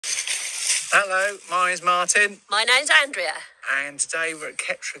Hello, my name's Martin. My name's Andrea. And today we're at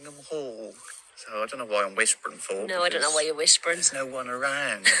Kettringham Hall. So I don't know why I'm whispering for. No, I don't know why you're whispering. There's no one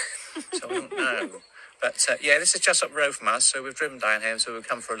around, so I don't know. But yeah, this is just up the road from us, so we've driven down here, so we've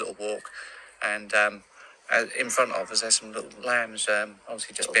come for a little walk. And in front of us, there's some little lambs,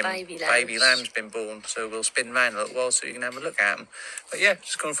 obviously just Little baby lambs been born, so we'll spin around a little while so you can have a look at them. But yeah,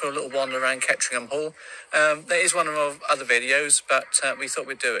 just going for a little wander around Kettringham Hall. That is one of our other videos, but we thought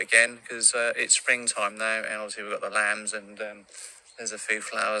we'd do it again because it's springtime now, and obviously we've got the lambs, and there's a few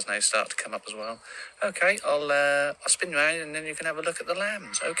flowers now start to come up as well. Okay, I'll spin you around and then you can have a look at the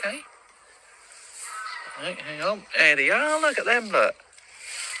lambs, okay? Right, hang on. There they are, look at them, look.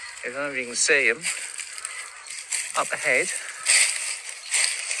 I don't know if you can see them up ahead.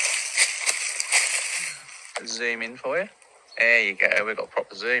 Zoom in for you. There you go, we've got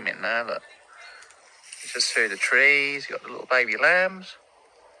proper zoom in now, look. Just through the trees, you've got the little baby lambs.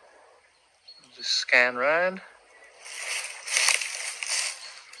 Just scan round.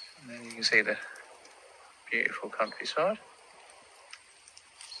 And then you can see the beautiful countryside.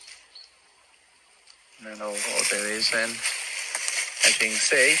 And then all what I'll do is then, as you can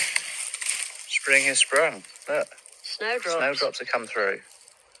see, spring has sprung. Look, snowdrops have come through.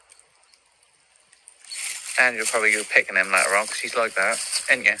 And you'll probably go picking them later on because she's like that,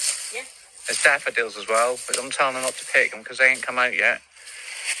 ain't you? Yeah. There's daffodils as well, but I'm telling her not to pick them because they ain't come out yet.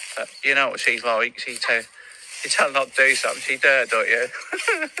 But you know what she's like. You tell her not to do something, she does, don't you?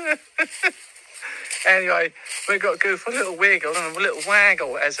 Anyway, we've got to go for a little wiggle and a little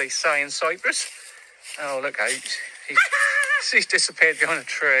waggle, as they say in Cyprus. Oh, look out. She's disappeared behind a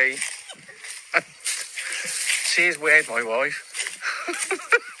tree. She is weird, my wife.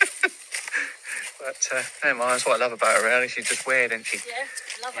 But never mind, that's what I love about her, really. She's just weird, isn't she? Yeah,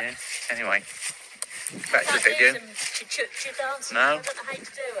 love it. Anyway, back to the video. Dance. No. I don't know how to do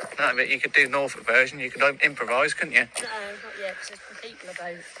it. No, but you could do Norfolk version. You could improvise, couldn't you? No, not yet, because there's people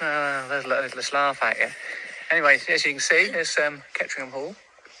about. Let's laugh at you. Anyway, as you can see, there's Kettringham Hall.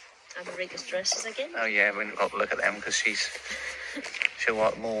 And Marika's dresses again. Oh yeah, we've got to look at them because she'll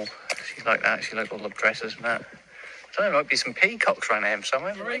like more. She's like that. She likes all the dresses and that. So there might be some peacocks around there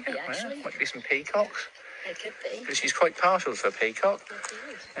somewhere, Marika. Yeah, might be some peacocks. It could be. Because she's quite partial to a peacock.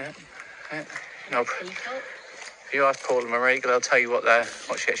 Yes, Yeah. No, peacock. if you ask Paul and Marika, they'll tell you what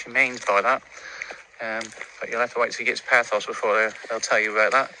she actually means by that. But you'll have to wait till you get to pathos before they'll tell you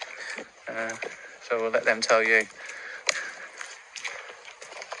about that. So we'll let them tell you.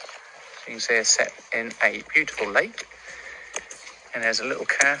 So you can see it's set in a beautiful lake. And there's a little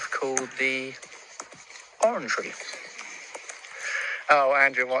calf called the Orangery. Oh,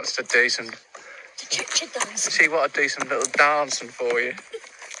 Andrew wants to do some... She want to do some little dancing for you.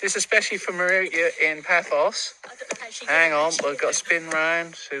 This is especially for Marika in Paphos. I don't know how she Hang on, we've got to spin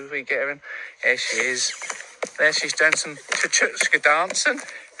round, see if we get her in. There she is. There she's done some chuchka dancing.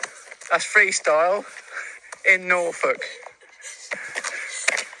 That's freestyle in Norfolk.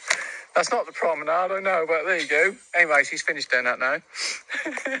 That's not the promenade, I know, but there you go. Anyway, she's finished doing that now.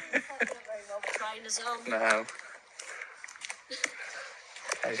 No.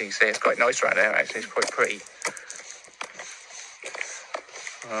 As you can see, it's quite nice right there, actually. It's quite pretty.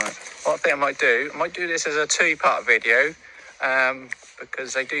 Right. What I think I might do this as a two-part video,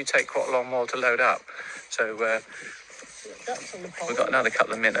 because they do take quite a long while to load up. So we've got another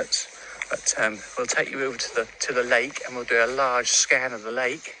couple of minutes, but we'll take you over to the lake, and we'll do a large scan of the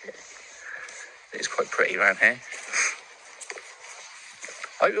lake. It's quite pretty around here.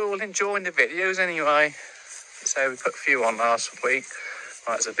 Hope you're all enjoying the videos anyway. So we put a few on last week.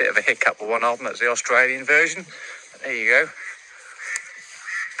 Right, it's a bit of a hiccup with one of them. That's the Australian version. But there you go.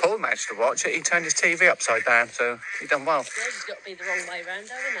 Paul managed to watch it. He turned his TV upside down, so he done well. Yours has got to be the wrong way round,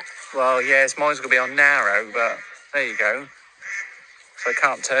 though, isn't it? Well, yes, mine's going to be on narrow, but there you go. So I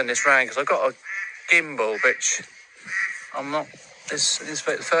can't turn this round because I've got a gimbal, which I'm not... This is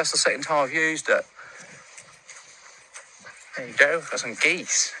the first or second time I've used it. There you go. Got some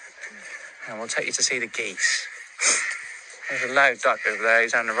geese. And we'll take you to see the geese. There's a loud duck over there.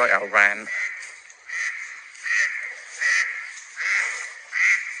 He's having a right old rant.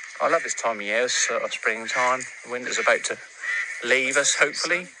 I love this time of year. It's sort of springtime. The winter's about to leave us,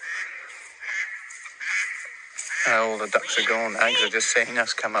 hopefully. All the ducks are gone now because I've just seen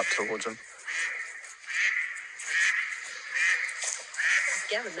us come up towards them.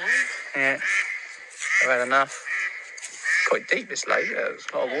 Going now. Yeah. I've had enough. Quite deep, this lake. There's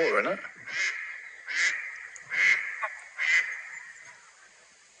a lot of water in it.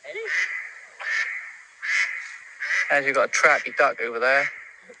 As you've got a trappy duck over there.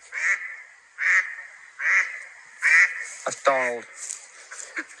 That's Donald.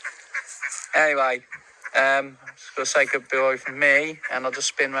 Anyway, just got to say goodbye from me, and I'll just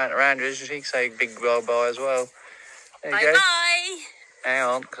spin round around you. She can say big bye-bye as well. There you go. Bye-bye. Hang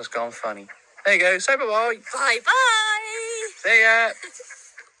on, because it's gone funny. There you go. Say bye-bye. Bye-bye. See ya.